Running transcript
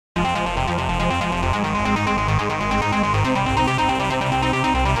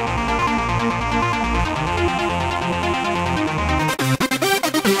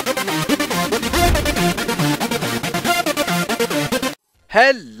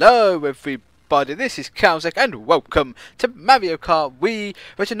Hello everybody, this is Kalzec and welcome to Mario Kart Wii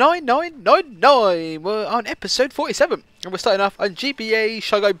version 9999. We're on episode 47 and we're starting off on GBA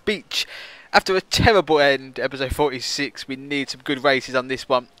Shanghai Beach. After a terrible end, episode 46, we need some good races on this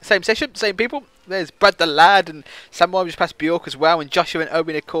one. Same session, same people. There's Brad the Lad and Samuel just passed Bjork as well, and Joshua and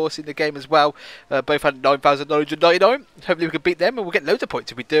Owen of course in the game as well. Both had 9,999. Hopefully we can beat them and we'll get loads of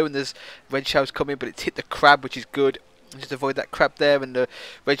points if we do. And there's red shells coming, but it's hit the crab, which is good. Just avoid that crab there, and the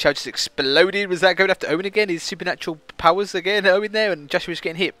red shell just exploded. Was that going after Owen again? His supernatural powers again, Owen there, and Joshua's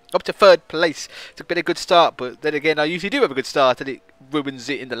getting hit. Up to third place. It's been a good start, but then again, I usually do have a good start, and it ruins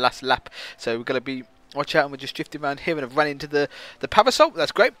it in the last lap. So we're going to be, watch out, and we're just drifting around here, and I've run into the parasol.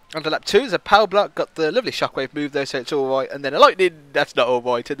 That's great. On to lap 2, there's a power block, got the lovely shockwave move though, so it's alright. And then a lightning, that's not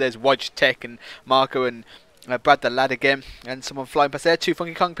alright. And there's Wodge Tech and Marco and Brad the Lad again, and someone flying past there, 2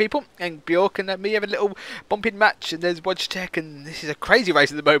 Funky Kong people, and Bjork and me have a little bumping match, and there's Wodge Tech, and this is a crazy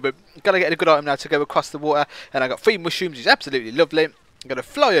race at the moment. Gotta get a good item now to go across the water, and I got 3 mushrooms, which is absolutely lovely. I'm gonna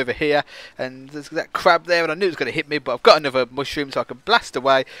fly over here, and there's that crab there, and I knew it was gonna hit me, but I've got another mushroom, so I can blast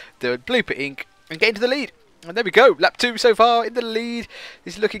away the blooper ink and get into the lead. And there we go, lap 2 so far in the lead.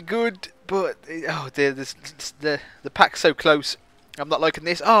 It's looking good, but oh dear, the pack's so close. I'm not liking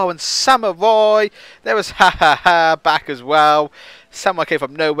this. Oh, and Samurai. There was back as well. Samurai came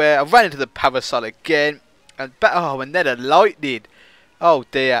from nowhere. I ran into the parasol again. And and then a lightning. Oh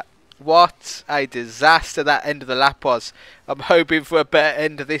dear. What a disaster that end of the lap was. I'm hoping for a better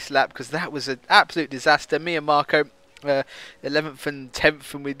end of this lap, because that was an absolute disaster. Me and Marco, 11th and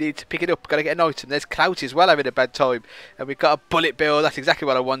 10th, and we need to pick it up. Got to get an item. There's Clouty as well having a bad time, and we've got a bullet bill. That's exactly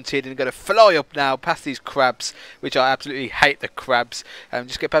what I wanted. And going to fly up now past these crabs, which I absolutely hate the crabs.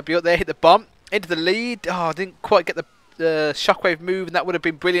 Just get Babby up there, hit the bomb into the lead. Oh, I didn't quite get the shockwave move, and that would have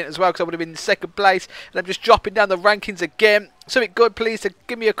been brilliant as well, because I would have been in 2nd place. And I'm just dropping down the rankings again. Something good, please, to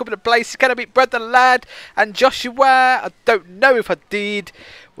give me a couple of places. Can I beat Brad the Lad and Joshua? I don't know if I did.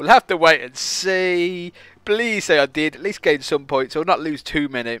 We'll have to wait and see. Please say I did. At least gain some points, or not lose too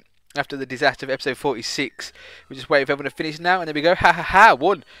many after the disaster of episode 46. We're just waiting for everyone to finish now, and there we go.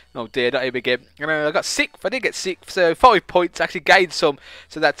 Won. Oh dear, not him again. I got 6th. I did get 6th, so 5 points. Actually gained some,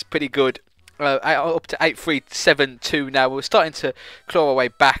 so that's pretty good. Up to 8,372 now. We're starting to claw our way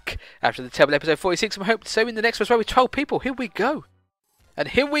back after the terrible episode 46. I'm hoping so in the next one as well with 12 people. Here we go. And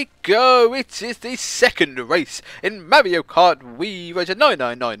here we go, it is the 2nd race in Mario Kart Wii version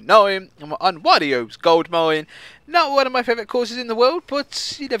 9999, and we're on Wario's Gold Mine. Not one of my favourite courses in the world,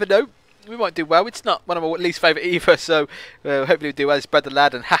 but you never know, we might do well. It's not one of my least favourite either, so hopefully we'll do well. It's Brad the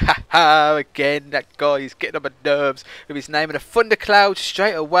Lad, and again, that guy is getting on my nerves with his name, and a thundercloud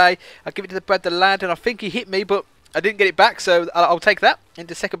straight away. I'll give it to the Brad the Lad, and I think he hit me, but I didn't get it back, so I'll take that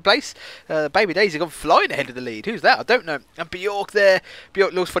into 2nd place. Baby Daisy gone flying ahead of the lead. Who's that? I don't know. And Bjork there.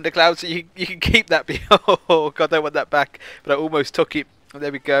 Bjork loves Thundercloud, so you can keep that. Oh, God, I don't want that back. But I almost took it. And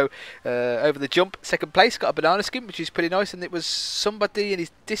there we go. Over the jump. 2nd place. Got a banana skin, which is pretty nice. And it was somebody, and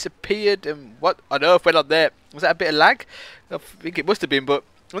he's disappeared. And what on earth went on there? Was that a bit of lag? I think it must have been, but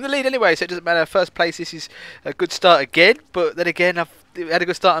I'm in the lead anyway, so it doesn't matter. 1st place, this is a good start again. But then again, I've had a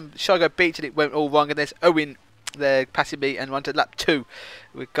good start on Shanghai Beach, and it went all wrong. And there's Owen. They're passing me, and on to lap 2.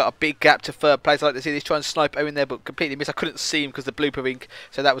 We've got a big gap to 3rd place. I like to see this try and snipe Owen there, but completely missed. I couldn't see him because the blooper ink,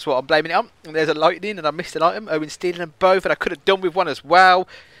 so that was what I'm blaming it on. And there's a lightning, and I missed an item. Owen stealing them both, and I could have done with one as well.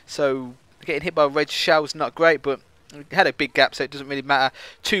 So getting hit by a red shell is not great, but we had a big gap, so it doesn't really matter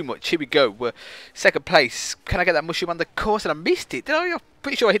too much. Here we go. We're 2nd place. Can I get that mushroom on the course? And I missed it. Did I? I'm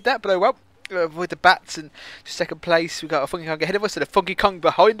pretty sure I hit that, but oh well. Avoid the bats, and 2nd place. We've got a Funky Kong ahead of us and a Funky Kong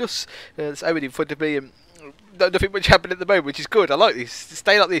behind us. There's Owen in front of me, and nothing much happened at the moment, which is good. I like this.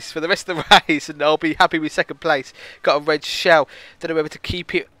 Stay like this for the rest of the race, and I'll be happy with 2nd place. Got a red shell. Don't know whether to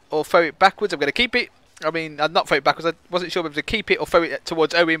keep it or throw it backwards. I'm going to keep it. I mean, I'd not throw it backwards. I wasn't sure whether to keep it or throw it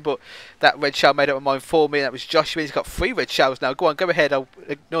towards Owen, but that red shell made up my mind for me. And that was Joshua. He's got 3 red shells now. Go on, go ahead. I'll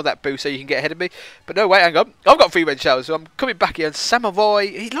ignore that boost so you can get ahead of me. But no, wait, hang on. I've got 3 red shells, so I'm coming back here. And Samurai,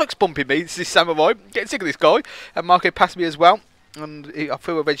 he likes bumping me. This is Samurai. Getting sick of this guy. And Marco passed me as well. And I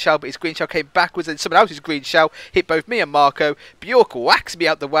threw a red shell, but his green shell came backwards, and someone else's green shell hit both me and Marco. Bjork whacks me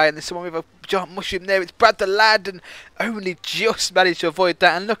out the way, and there's someone with a giant mushroom there. It's Brad the Lad, and only just managed to avoid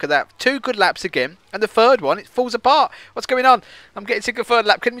that. And look at that, 2 good laps again, and the 3rd one, it falls apart. What's going on? I'm getting sick of 3rd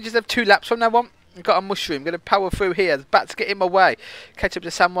lap. Can we just have 2 laps from now on? I've got a mushroom. Going to power through here. The bats get in my way. Catch up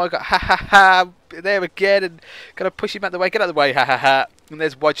to Samurai. Got there again, and going to push him out the way. Get out of the way. And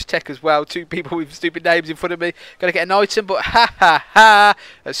there's Wodge Tech as well. 2 people with stupid names in front of me. Got to get an item, but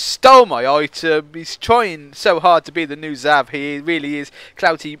stole my item. He's trying so hard to be the new Zav. He really is.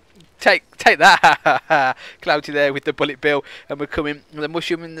 Clouty take that. Clouty there with the bullet bill, and we're coming. The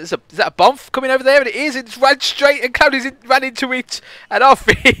mushroom, and is that a bomb coming over there? And it is. It's ran straight, and Clouty's ran into it, and off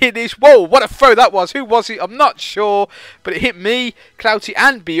finish. Whoa, what a throw that was. Who was it? I'm not sure, but it hit me, Clouty,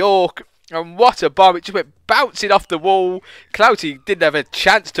 and Bjork. And what a bomb. It just went bouncing off the wall. Clouty didn't have a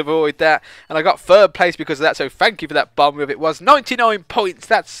chance to avoid that. And I got third place because of that. So thank you for that bomb. If it was 99 points,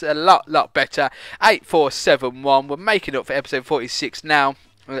 that's a lot better. 8471. We're making up for episode 46 now.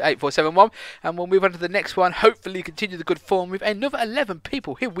 8471. And we'll move on to the next one. Hopefully continue the good form with another 11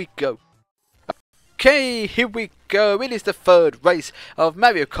 people. Here we go. Okay, here we go. It is the third race of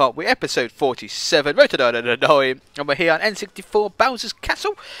Mario Kart Wii, episode 47. Road to 999, and we're here on N64 Bowser's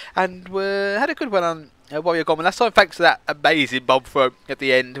Castle, and we had a good one on Wario Golden last time, thanks to that amazing bomb throw at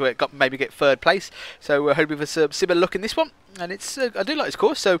the end where it got maybe get third place. So we're hoping for some similar luck in this one, and it's I do like this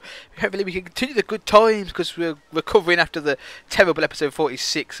course, so hopefully we can continue the good times because we're recovering after the terrible episode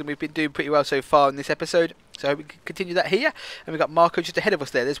 46, and we've been doing pretty well so far in this episode. So I hope we can continue that here. And we've got Marco just ahead of us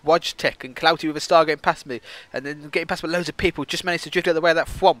there. There's Wojtek and Clouty with a star getting past me. And then getting past with loads of people. Just managed to drift out of the way of that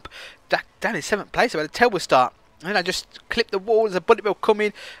thwomp. Down in 7th place. I had a terrible start. And I just clipped the wall. There's a bullet bill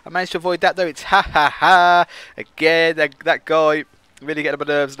coming. I managed to avoid that though. It's ha ha ha. Again, that guy really getting on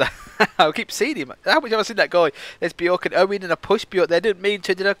my nerves now. I keep seeing him. How much have I seen that guy? There's Bjork and Owen and a push Bjork there. Didn't mean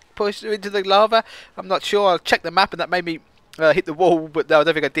to. Did I push into the lava? I'm not sure. I'll check the map and that made me hit the wall, but no, I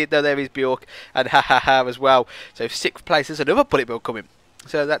don't think I did. No, there is Bjork and ha ha ha as well. So 6th place, there's another bullet bill coming.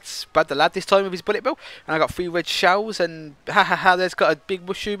 So that's Brad the Lad this time with his bullet bill. And I got 3 red shells, and ha ha ha, there's got a big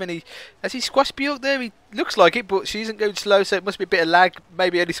mushroom, and has he squashed Bjork there? He looks like it, but she isn't going slow, so it must be a bit of lag.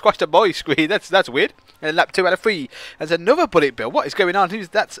 Maybe only squashed on my screen. That's weird. And lap 2 out of 3. There's another bullet bill. What is going on?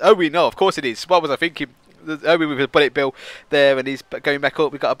 That's Owen? No, of course it is. What was I thinking? Owen with a bullet bill there, and he's going back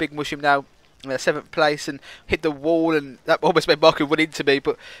up. We've got a big mushroom now. 7th place, and hit the wall, and that almost made Marco run into me,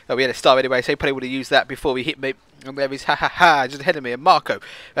 but we had a star anyway, so he probably would have used that before he hit me. And there is ha ha ha just ahead of me, and Marco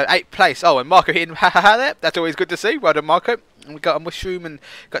at 8th place. Oh, and Marco hitting ha ha ha there. That's always good to see. Well done, Marco. And we got a mushroom and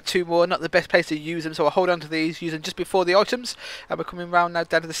got 2 more. Not the best place to use them, so I'll hold on to these, use them just before the items. And we're coming round now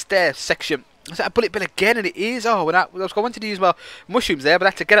down to the stairs section. Is that a bullet bill again? And it is. Oh, and I wanted to use my mushrooms there, but I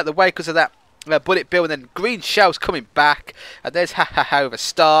had to get out of the way because of that bullet bill, and then green shells coming back, and there's ha ha ha with a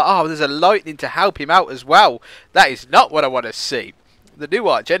star. Oh, there's a lightning to help him out as well. That is not what I want to see. The new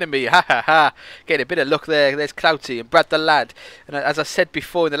arch enemy, ha ha ha, getting a bit of luck there. There's Clouty and Brad the Lad, and as I said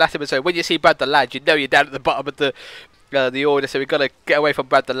before in the last episode, when you see Brad the Lad, you know you're down at the bottom of the order, so we've got to get away from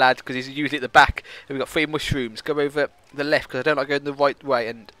Brad the Lad because he's usually at the back. And we've got 3 mushrooms. Go over the left because I don't like going the right way,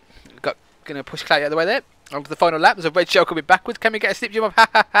 and gonna push Clouty out of the way there. On to the final lap. There's a red shell coming backwards. Can we get a slip jump? Ha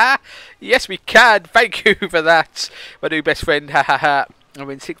ha ha! Yes, we can. Thank you for that, my new best friend. Ha ha ha! I'm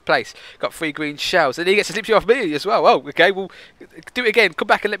in 6th place. Got 3 green shells, and he gets a slip jump off me as well. Oh, okay. We'll do it again. Come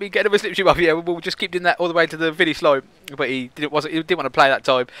back and let me get another slip jump off. Yeah, we'll just keep doing that all the way to the finish line. But he didn't want to play that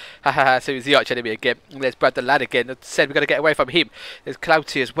time. Ha ha ha! So he's the arch enemy again. And there's Brad the Lad again. I said we've got to get away from him. There's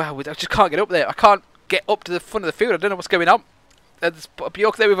Clouty as well. I just can't get up there. I can't get up to the front of the field. I don't know what's going on. There's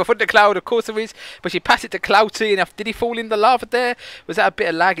Bjork there with a thundercloud, of course there is, but she passed it to Clouty, and did he fall in the lava there? Was that a bit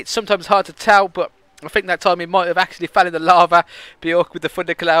of lag? It's sometimes hard to tell, but I think that time he might have actually fell in the lava. Bjork with the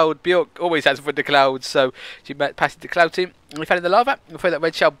thundercloud. Bjork always has thunderclouds, so she passed it to Clouty, and he fell in the lava. I'll throw that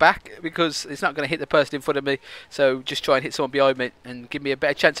red shell back because it's not going to hit the person in front of me, so just try and hit someone behind me and give me a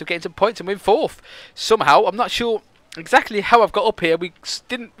better chance of getting some points and win 4th. Somehow, I'm not sure exactly how I've got up here. We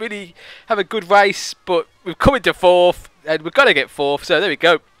didn't really have a good race, but we've come into 4th. And we've got to get 4th, so there we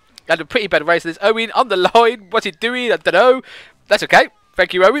go. Had a pretty bad race. There's Owen on the line. What's he doing? I don't know. That's okay.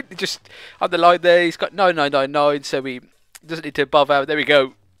 Thank you, Owen. Just on the line there. He's got 9999, so he doesn't need to bother. There we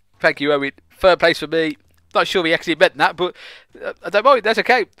go. Thank you, Owen. 3rd place for me. Not sure he actually meant that, but I don't mind. That's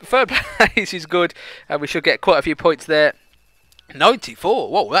okay. 3rd place is good, and we should get quite a few points there.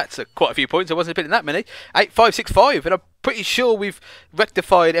 94. Whoa, that's quite a few points. I wasn't expecting that many. 8565, and I'm pretty sure we've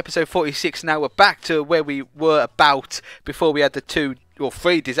rectified episode 46 now. We're back to where we were about before we had the 2 or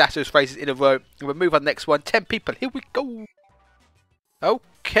 3 disastrous races in a row. We'll move on next one. 10 people. Here we go.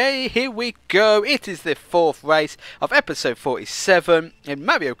 Okay, here we go. It is the 4th race of episode 47 in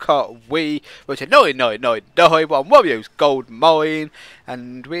Mario Kart Wii, which is 9999 on Wario's Gold Mine,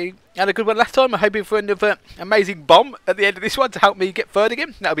 and we had a good one last time. I'm hoping for another amazing bomb at the end of this one to help me get 3rd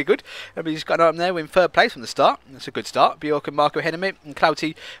again. That'll be good. And we just got on there. We're in 3rd place from the start. That's a good start. Bjork and Marco ahead of me, and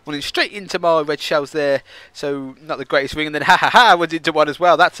Clouty running straight into my red shells there. So not the greatest ring. And then ha ha ha runs into one as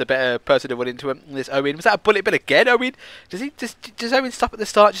well. That's a better person to run into him. There's Owen. Was that a bullet bill again, Owen? Does Owen stop at the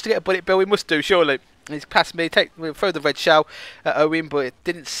start just to get a bullet bill? We must do, surely. He's passed me, throw the red shell at Owen, but it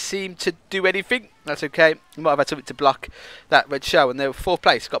didn't seem to do anything. That's okay. He might have had something to block that red shell. And they were 4th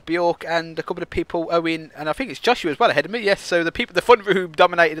place. Got Bjork and a couple of people, Owen, and I think it's Joshua as well ahead of me. Yes, so the people, the front room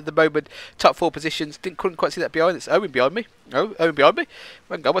dominated at the moment. Top 4 positions. Couldn't quite see that behind. It's Owen behind me. Oh, Owen behind me.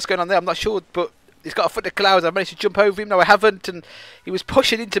 What's going on there? I'm not sure, but he's got a foot of clouds. I managed to jump over him. No, I haven't. And he was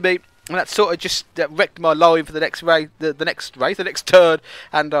pushing into me. And that sort of just wrecked my line for the next race, the next turn.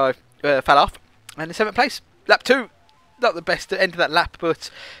 And I fell off. And in 7th place, lap 2. Not the best end of that lap, but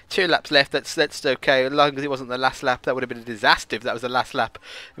 2 laps left. That's okay. As long as it wasn't the last lap, that would have been a disaster if that was the last lap.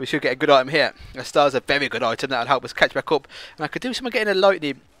 We should get a good item here. A star's a very good item that'll help us catch back up. And I could do something getting a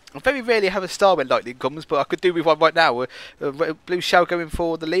lightning. I very rarely have a star when lightning comes, but I could do with one right now. A blue shell going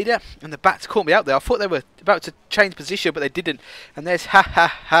for the leader, and the bats caught me out there. I thought they were about to change position, but they didn't. And there's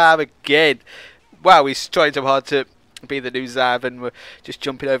ha again. Wow, he's trying so hard to be the new Zav, and we're just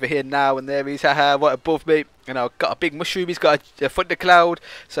jumping over here now, and there he's right above me, and I've got a big mushroom. He's got a thundercloud,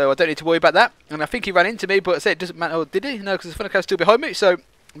 so I don't need to worry about that. And I think he ran into me, but I said it doesn't matter. Oh, did he? No, because the thundercloud's still behind me, so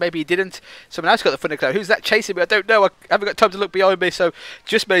maybe he didn't. Someone else got the thundercloud. Who's that chasing me? I don't know. I haven't got time to look behind me, so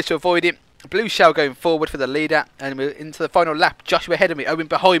just managed to avoid it. Blue shell going forward for the leader, and we're into the final lap. Joshua ahead of me, Owen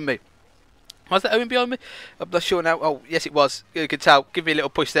behind me. Was that Owen behind me? I'm not sure now. Oh, yes it was. You can tell. Give me a little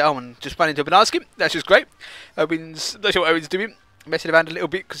push there. Oh, and just ran into a banana skin. That's just great. Owen's, not sure what Owen's doing. Messing around a little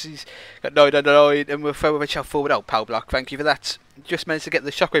bit because he's got 999, and we'll throw a red shell forward. Oh, power block. Thank you for that. Just managed to get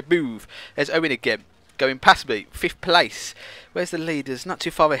the shockwave move. There's Owen again. Going past me. 5th place. Where's the leaders? Not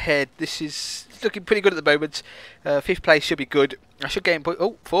too far ahead. This is looking pretty good at the moment. 5th place should be good. I should gain...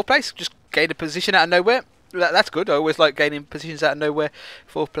 Oh, 4th place. Just gain a position out of nowhere. That's good. I always like gaining positions out of nowhere.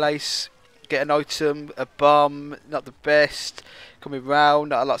 4th place. Get an item, a bomb, not the best. Coming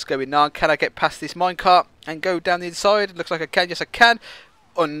round, not a lot's going on. Can I get past this minecart and go down the inside? It looks like I can. Yes, I can.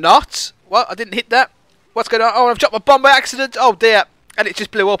 Or not. What? I didn't hit that. What's going on? Oh, I've dropped my bomb by accident. Oh, dear. And it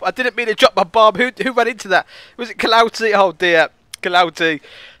just blew up. I didn't mean to drop my bomb. Who ran into that? Was it Kalzec? Oh, dear. Kalzec.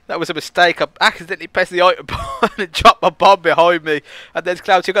 That was a mistake. I accidentally pressed the item button and dropped my bomb behind me. And there's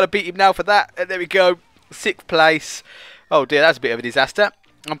Kalzec. I've got to beat him now for that. And there we go. 6th place. Oh, dear. That's a bit of a disaster.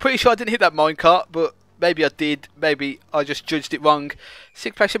 I'm pretty sure I didn't hit that minecart, but maybe I did. Maybe I just judged it wrong.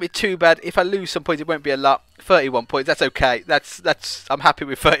 6th place shouldn't be too bad. If I lose some points, it won't be a lot. 31 points. That's okay. That's. I'm happy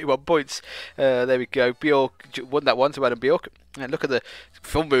with 31 points. There we go. Bjork won that one, so well done, Bjork. And look at the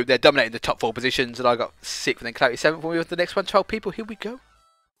film room. They're dominating the top 4 positions, and I got 6th and then Cloudy 7th. When we with the next one, 12 people. Here we go.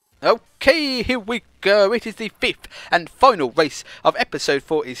 Okay, here we go. It is the 5th and final race of episode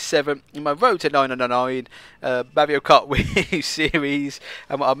 47 in my Road to 999 Mario Kart Wii series.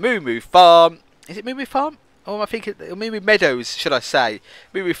 And our Moo Farm. Is it Moo Farm? Oh, I think Moo Meadows, should I say?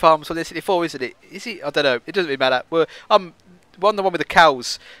 Moo Farm's on the 64, isn't it? Is it? I don't know. It doesn't really matter. We're on the one with the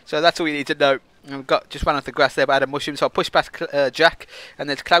cows, so that's all you need to know. I've got just ran off the grass there, but I had a mushroom, so I pushed past Jack, and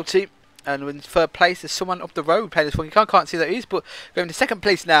there's Cloudy. And in 3rd place, there's someone up the road playing this one. You can't see that it is, but going to 2nd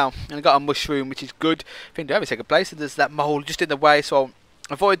place now. And I got a mushroom, which is good. I think I have a 2nd place. And there's that mole just in the way, so I'll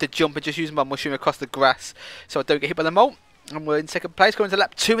avoid the jump and just use my mushroom across the grass so I don't get hit by the mole. And we're in 2nd place, going to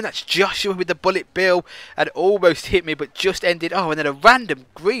lap 2, and that's Joshua with the bullet bill. And almost hit me, but just ended. Oh, and then a random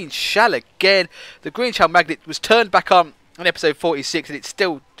green shell again. The green shell magnet was turned back on episode 46, and it's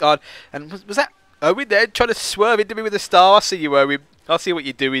still on. And was that Owen there trying to swerve into me with a star? I see you, Owen. I see what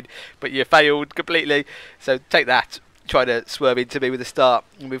you're doing, but you failed completely. So take that. Try to swerve into me with a star.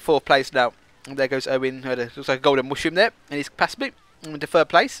 And we're in 4th place now. And there goes Owen. Looks like a golden mushroom there. And he's past me. I'm into 3rd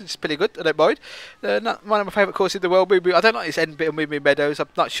place. It's pretty good. I don't mind. Not one of my favourite courses in the world. I don't like this end bit of Moo Meadows. I'm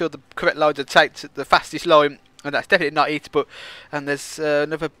not sure the correct line to take to the fastest line. And that's definitely not it, but and there's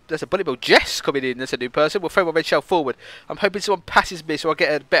a bullet bill Jess coming in. There's a new person. We'll throw my red shell forward. I'm hoping someone passes me so I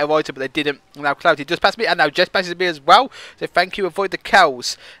get a better item, but they didn't. And now Cloudy just passed me, and now Jess passes me as well. So thank you. Avoid the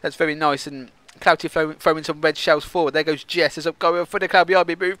cows. That's very nice. And Cloudy throwing some red shells forward. There goes Jess. There's a go for the cloud behind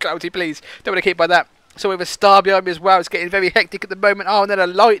me. Move, Cloudy, please. Don't want to keep by that. So we have a star behind me as well. It's getting very hectic at the moment. Oh, and then a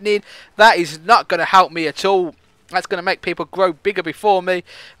lightning. That is not going to help me at all. That's going to make people grow bigger before me.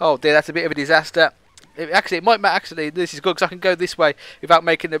 Oh dear, that's a bit of a disaster. It might matter. Actually, this is good because I can go this way without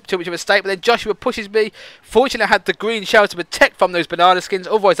making too much of a mistake. But then Joshua pushes me. Fortunately, I had the green shell to protect from those banana skins.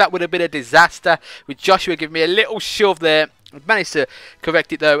 Otherwise, that would have been a disaster. With Joshua giving me a little shove there. I've managed to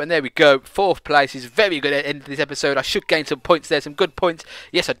correct it though, and there we go. 4th place is very good at the end of this episode. I should gain some points there, some good points.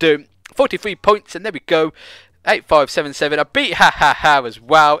 Yes, I do. 43 points, and there we go. 8577. I beat ha as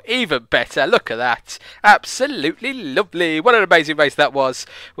well. Even better. Look at that. Absolutely lovely. What an amazing race that was.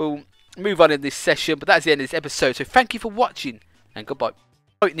 We'll move on in this session, but that's the end of this episode. So thank you for watching, and goodbye.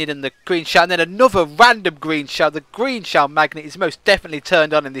 Lightning and the green shell, and then another random green shell. The green shell magnet is most definitely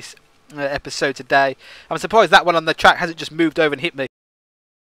turned on in this episode today. I'm surprised that one on the track hasn't just moved over and hit me.